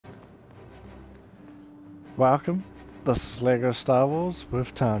Welcome. This is Lego Star Wars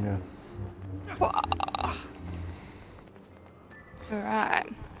with Tanya.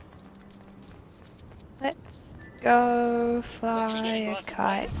 Alright. Let's go fly a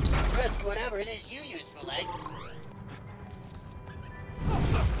kite. Risk whatever it is you use for legs.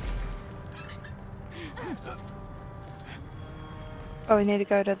 Oh, we need to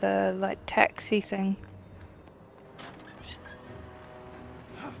go to the, like, taxi thing.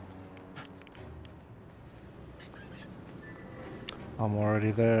 I'm already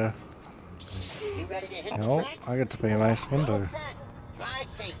there. You ready to hit the Oh, tracks? I get to be a Mace Windu. All set. Drive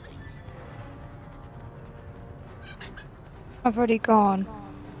safely. I've already gone.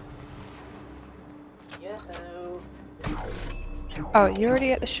 Yoo-hoo. Oh, you're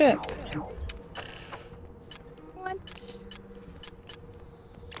already at the ship. What?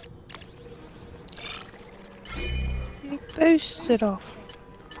 You boosted off.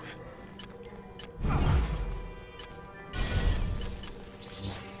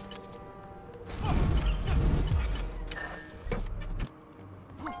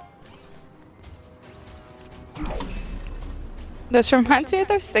 This reminds me of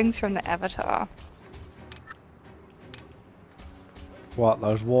those things from the Avatar. What,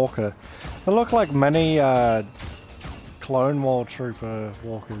 those walker? They look like mini Clone War Trooper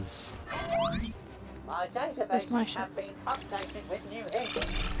walkers. My Where's databases my ship? have been updated with new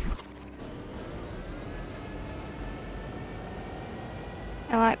hints.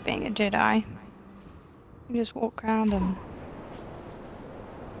 I like being a Jedi. You just walk around and...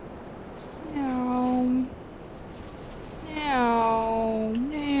 Meow. Meow.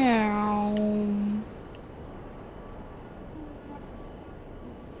 Meow.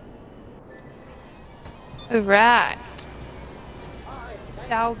 Alright.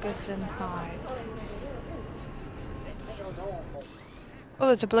 Dalgerson Hive. Oh,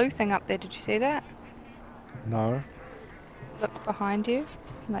 there's a blue thing up there. Did you see that? No. Look behind you.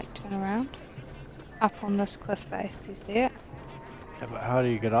 Like, turn around. Up on this cliff face. Do you see it? Yeah, but how do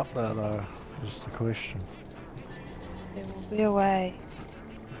you get up there though? Is the question. There will be a way.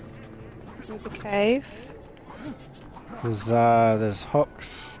 Through the cave. There's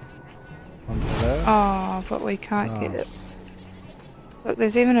hooks under there. Oh, but we can't get Oh. it. Look,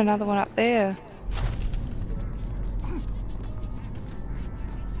 there's even another one up there.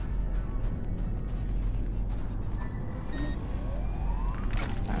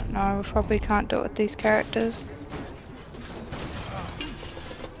 I don't know, we probably can't do it with these characters.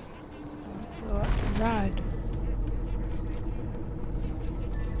 Go up the road.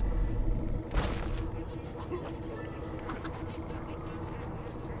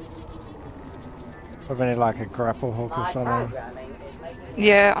 Probably need like a grapple hook or My something. programming is making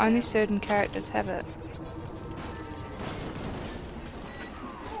Yeah, only certain characters have it.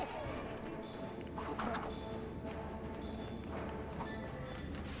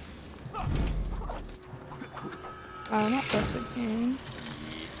 Oh, not this again.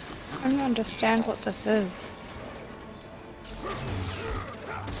 I don't understand what this is.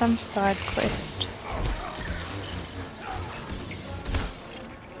 Some side quest.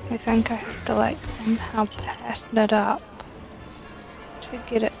 I think I have to like somehow pattern it up to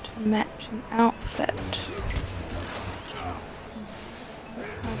get it to match an outfit.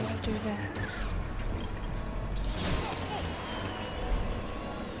 How do I do that?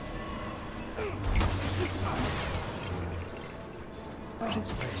 I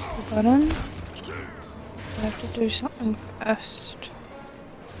just press the button. I have to do something first.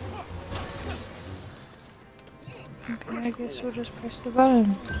 Okay, I guess we'll just press the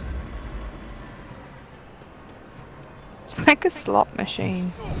button. It's like a slot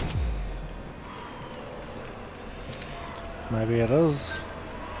machine. Maybe it is.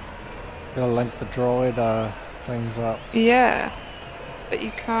 Gotta link the droid things up. Yeah, but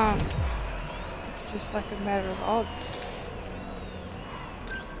you can't. It's just like a matter of odds.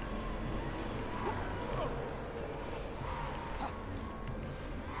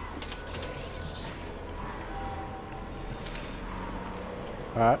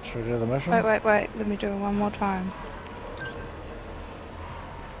 Alright, should we do the mission? Wait, let me do it one more time.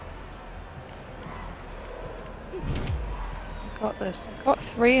 I got this. I got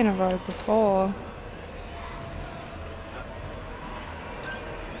 3 in a row before.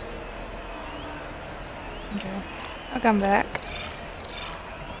 Okay, I'll come back.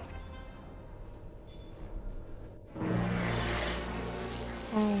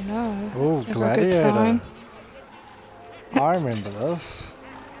 Oh no. Ooh, That's never a good gladiator. sign. I remember this.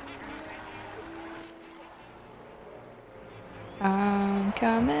 I'm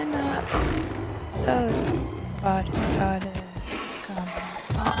coming up. Oh, body, coming up.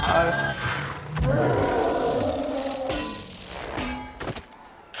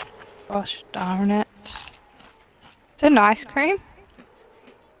 Gosh darn it. It's an ice cream?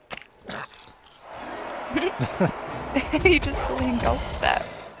 You just fully engulfed that.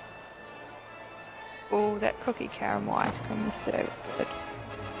 Oh, that cookie caramel ice cream yesterday was good.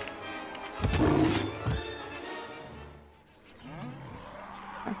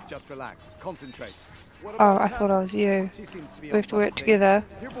 Just relax, concentrate. What Oh, about I Kat? thought I was you. She seems to be We on have to top work of things. together.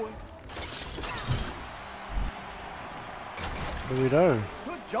 Here, boy. What do we do?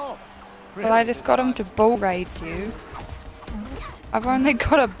 Good job. Well, I just got him to bull raid you. I've only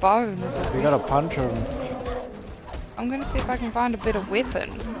got a bone as a We gotta punch him. I'm gonna see if I can find a better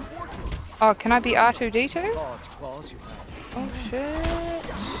weapon. Oh, can I be R2-D2? Large claws you have. Oh shit.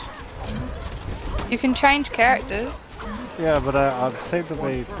 You can change characters. Yeah, but I seem to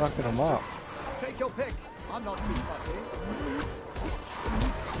be fucking him up. Take your pick. I'm not too fussy.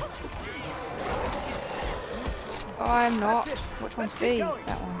 Oh, I'm not. That's it. Which one's Let's keep B? going.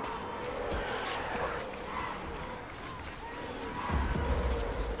 That one.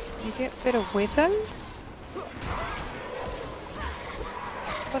 You get better weapons?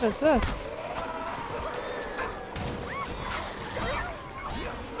 What is this?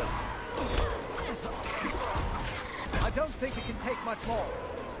 I don't think it can take much more.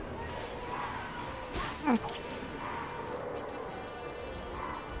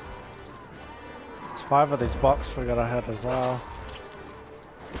 It's 5 of these boxes we gotta hit as well.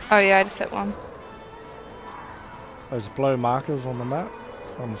 Oh yeah, I just hit one. Those blue markers on the map,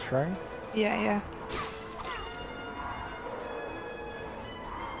 on the screen. Yeah, yeah.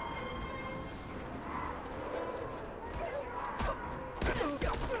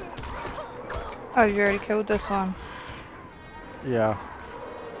 Oh, you already killed this one. Yeah.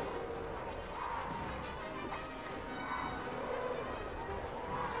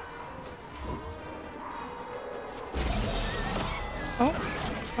 Oh,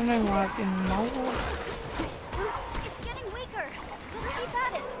 I don't know why I was getting mauled. It's getting weaker. Keep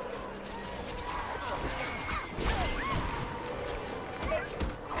at it.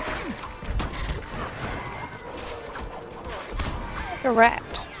 Like a rat.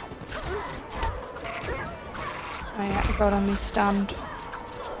 Oh yeah, I got him, he's stunned.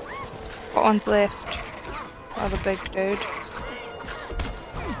 What one's left? Oh, the big dude.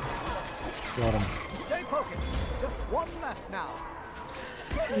 Got him. Stay focused. Just one left now.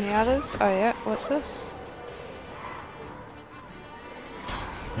 And the others? Oh yeah, what's this?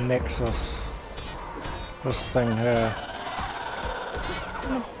 Nexus. This thing here.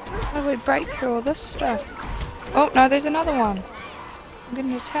 How do we break through all this stuff? Oh no, there's another one. I'm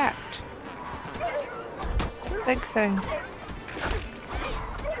getting attacked. Big thing.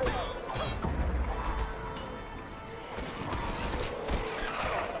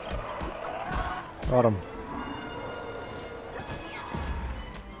 Got him.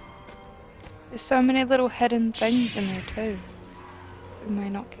 There's so many little hidden things in there too. We may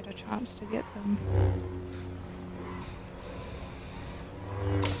not get a chance to get them.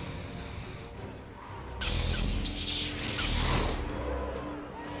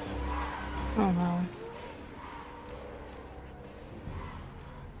 Oh no.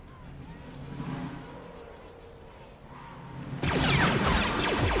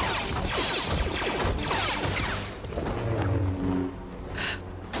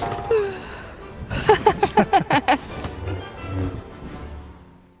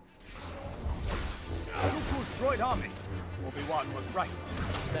 Dooku's droid army. Obi-Wan was right.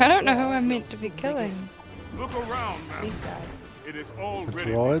 I don't know who I'm meant to be killing. Look around, These Master. guys. It is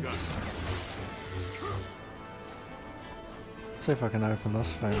already droids? begun. Let's see if I can open this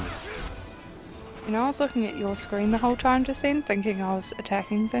thing. You know, I was looking at your screen the whole time just then, thinking I was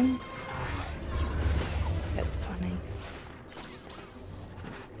attacking things. That's funny.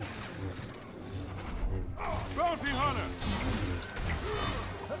 Bounty hunter!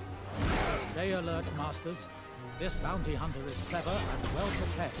 Stay alert, Masters. This bounty hunter is clever and well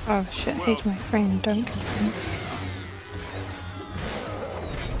prepared. Oh shit, he's my friend, don't kill him.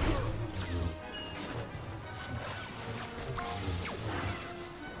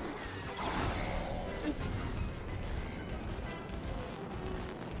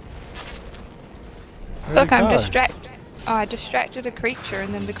 Where'd Look, he I'm go? distracted. Oh, I distracted a creature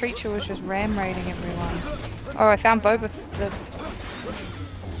and then the creature was just ram raiding everyone. Oh, I found Boba the...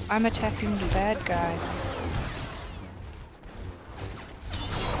 I'm attacking the bad guy.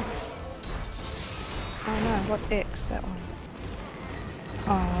 Oh no, what's X? That one.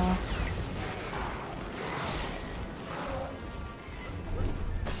 Oh.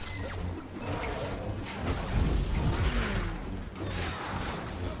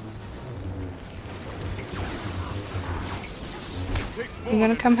 takes more You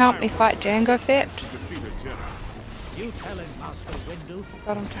gonna than come help me fireworks fight Django Fett? to defeat a Jedi. You tell him, Master Windu.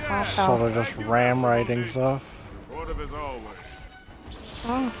 Got him to half Sort health. of just ram raiding stuff. Order as always.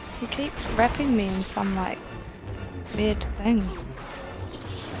 Oh, he keeps wrapping me in some like weird thing.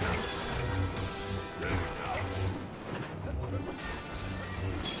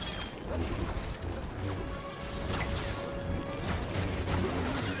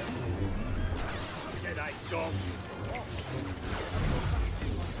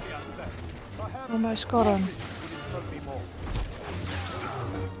 Almost got him.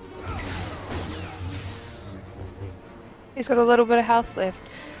 He's got a little bit of health left.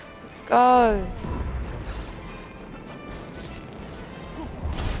 Let's go.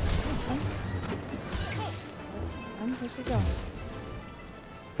 Where's he going?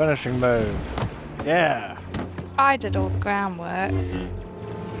 Finishing move. Yeah. I did all the groundwork.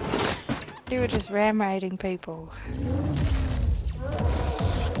 You were just ram raiding people.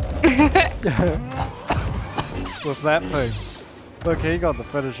 What's that thing? Look, he got the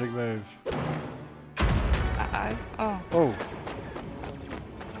finishing move. Uh-oh. Oh. Oh.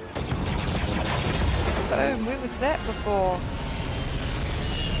 Boom, where was that before?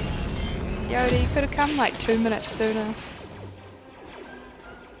 Yoda, you could have come like 2 minutes sooner.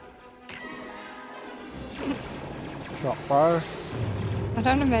 Shot bro. I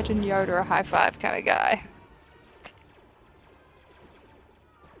don't imagine Yoda a high five kind of guy.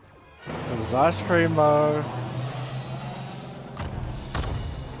 There's ice cream though.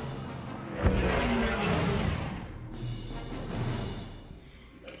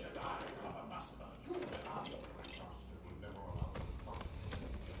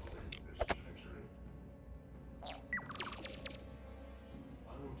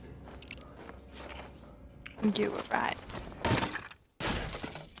 You were right.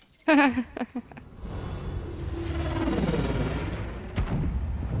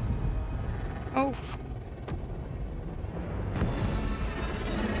 Oh.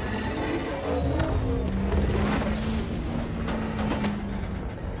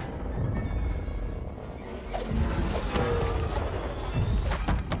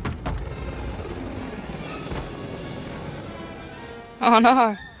 Oh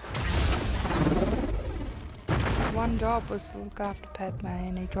no. One job was to look after Padme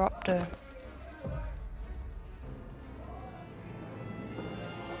and he dropped her.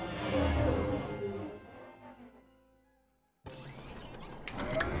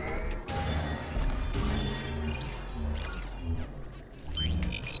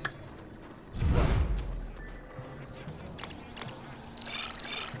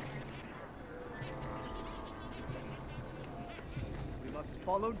 We must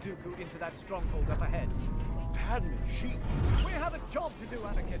follow Dooku into that stronghold up ahead. Padme, she... We have a job to do,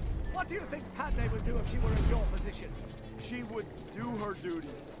 Anakin. What do you think Padme would do if she were in your position? She would do her duty.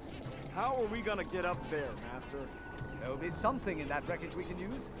 How are we gonna get up there, Master? There will be something in that wreckage we can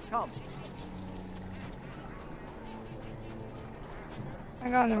use. Come.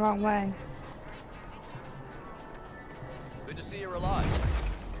 I'm going the wrong way. Good to see you're alive.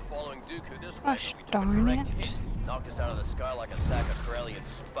 Following Dooku this way, Gosh we took a darn direct it. hit. Knocked us out of the sky like a sack of Corellian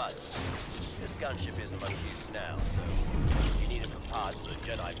spuds. This gunship isn't much use now, so if you need it for parts or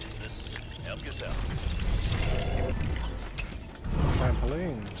Jedi business, help yourself.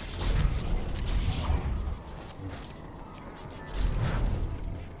 Trampoline.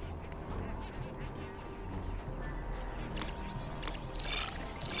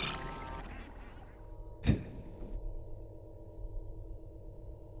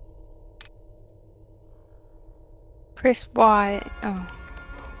 Press Y. Oh.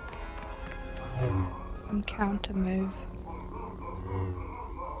 And counter move.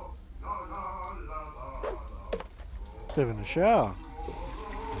 Having a shower.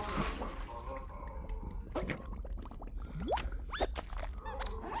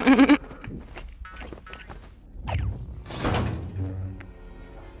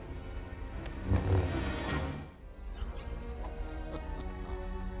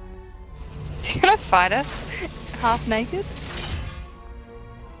 Is he gonna fight us? Half naked?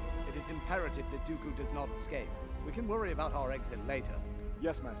 It is imperative that Dooku does not escape. We can worry about our exit later.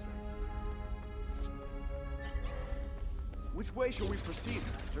 Yes, Master. Which way shall we proceed,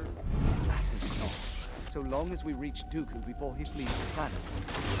 Master? Matters not. So long as we reach Dooku before he flees the planet.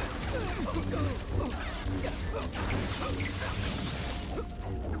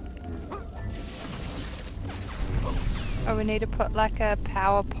 Oh, we need to put like a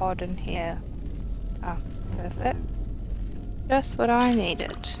power pod in here. Oh, perfect. Just what I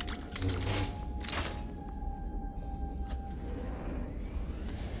needed.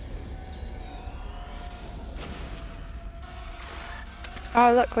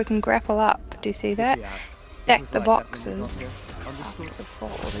 Oh look, we can grapple up. Do you see that? He asks, "It Stack was the like that when we got boxes. here. Understood?" After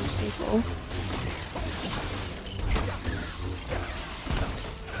fought all these people.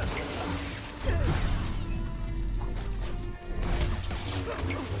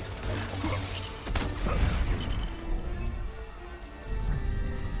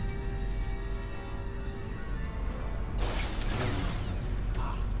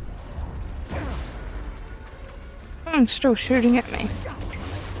 Still shooting at me.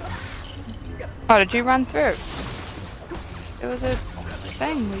 Oh, did you run through? There was a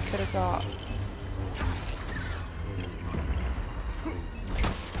thing we could have got.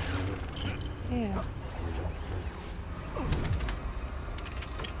 Yeah.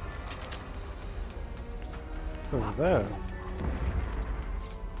 Over there.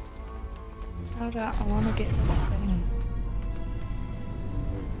 Hold on, I want to get this thing.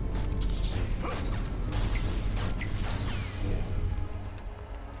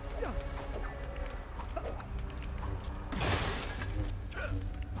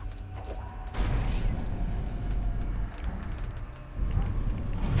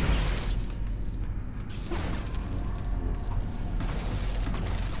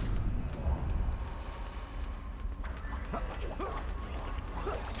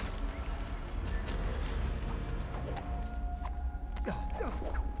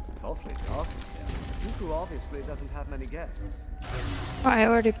 It's awfully dark in here. Zuko obviously doesn't have many guests. Oh, I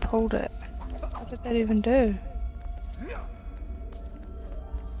already pulled it. What did that even do?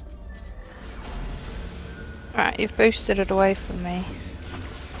 Alright, you've boosted it away from me.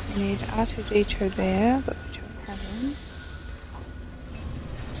 I need R2D2 there, but we don't have him.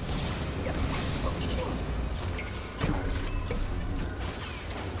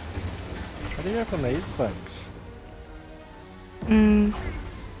 How do you open these things?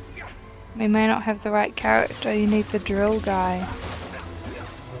 We may not have the right character, you need the drill guy.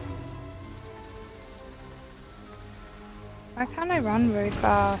 Why can't I run very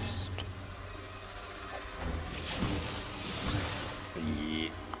fast?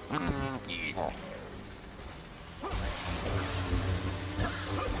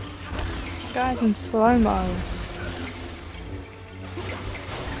 This guy's in slow-mo.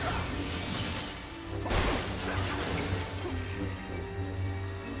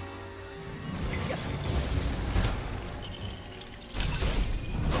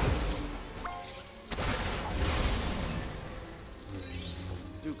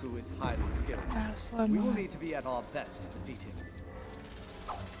 Dooku is highly skilled. Slow We will mo. need to be at our best to defeat him.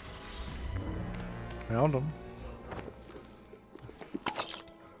 Found them.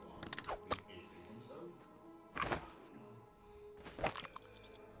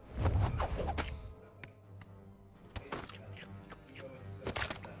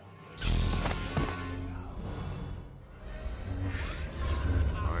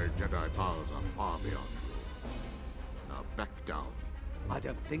 My Jedi powers are far beyond you. Now back down. I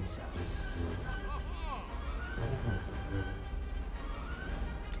don't think so.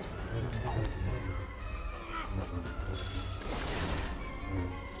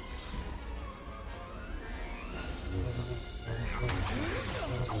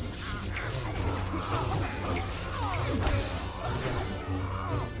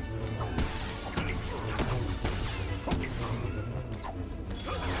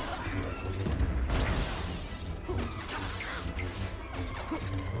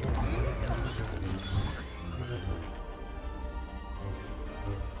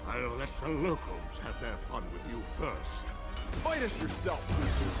 I'll let the locals have their fun with you first. Fight us yourself,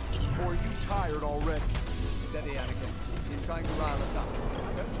 Zuko. Or are you tired already? Steady, Anakin. He's trying to rile us up.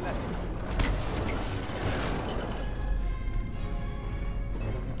 Don't let him.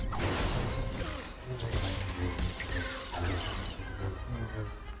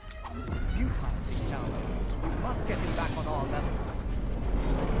 It's futile being down there. We must get him back on our level.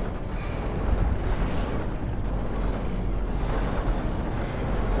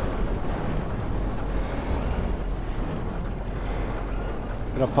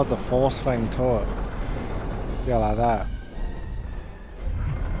 Gonna put the force thing to it. Yeah, like that.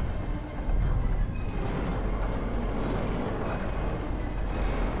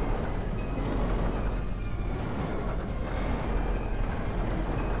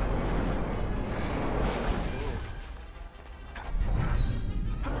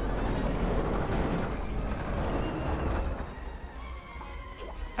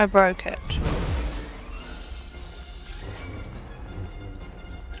 I broke it.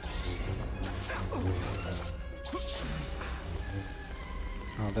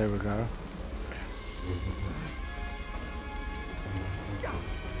 Oh, there we go.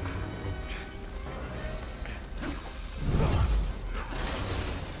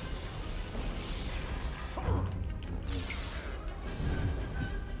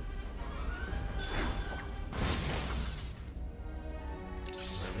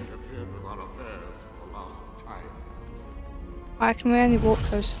 interfered with our affairs for the last time. Why can we only walk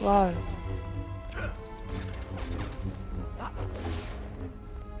so slow?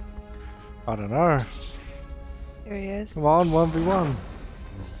 I don't know. Here he is. Come on, 1v1.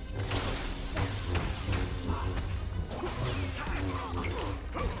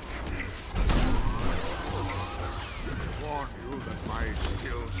 Warn you that my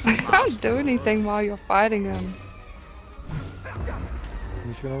skills I can't do anything while you're fighting him.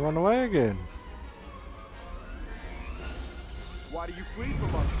 He's gonna run away again. Why do you flee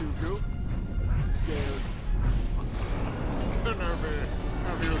from us, Dooku? I'm scared. Kenobi,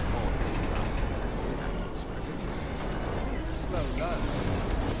 have you thought? Slow learn.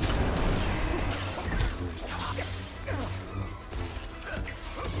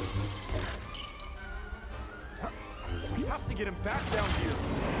 We have to get him back down here.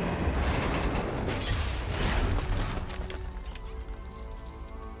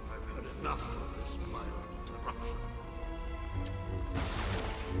 I've had enough of this mild interruption.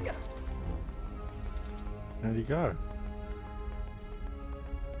 Where'd he go?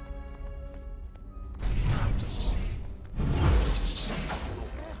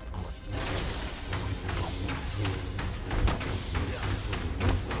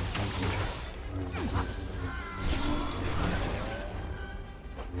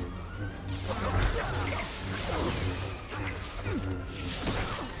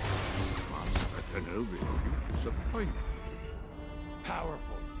 Master Kenobi, you disappoint me.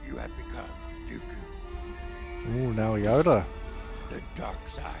 Powerful you have become, Dooku. Ooh, now Yoda. The dark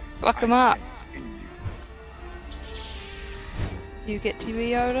side. Fuck him I up. sense in you. You get to be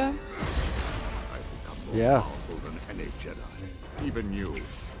Yoda? I've become more Yeah. powerful than any Jedi. Even you.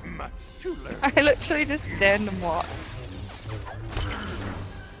 Much to learn. I literally just stand and watch.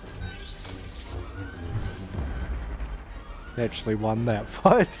 He actually won that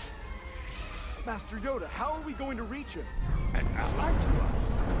fight. Master Yoda, how are we going to reach him? An ally to us.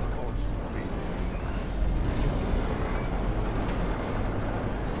 Force will be.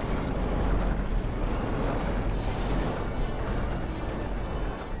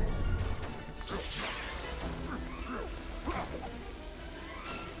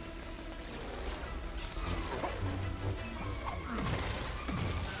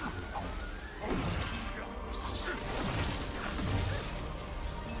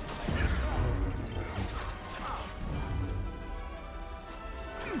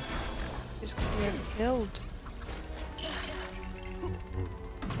 Just get killed.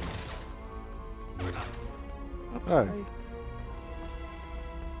 Oh.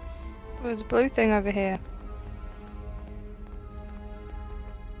 There's a blue thing over here.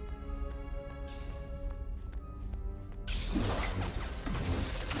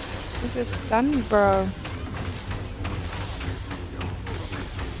 He's just stunned, bro.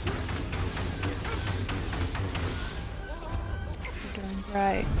 You're doing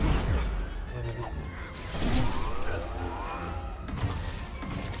great.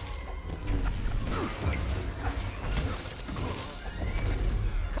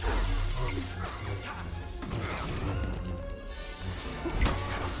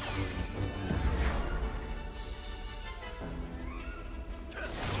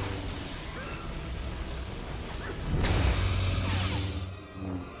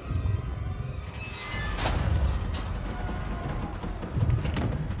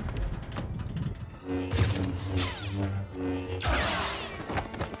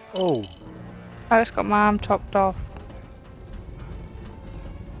 Oh, I just got my arm chopped off.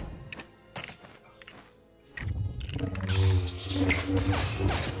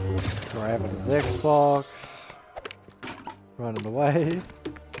 grabbing his Xbox. Running away.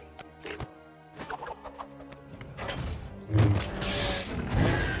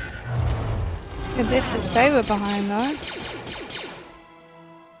 He left his saber behind though.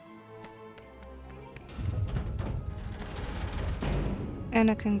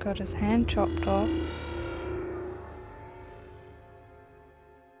 Anakin got his hand chopped off.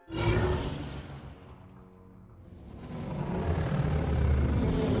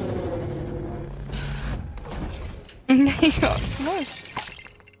 He got smushed.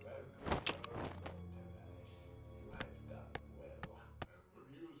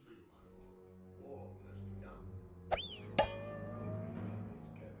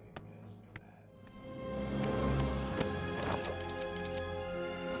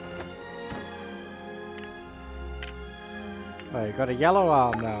 Oh, you got a yellow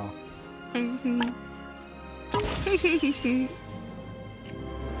arm now. They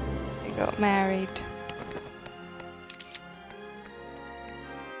got married.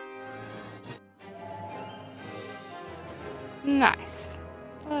 Nice.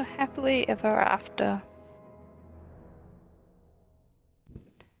 Happily ever after.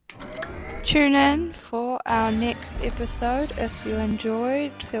 Tune in for our next episode. If you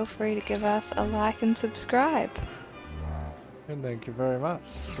enjoyed, feel free to give us a like and subscribe. And thank you very much.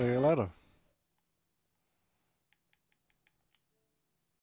 See you later.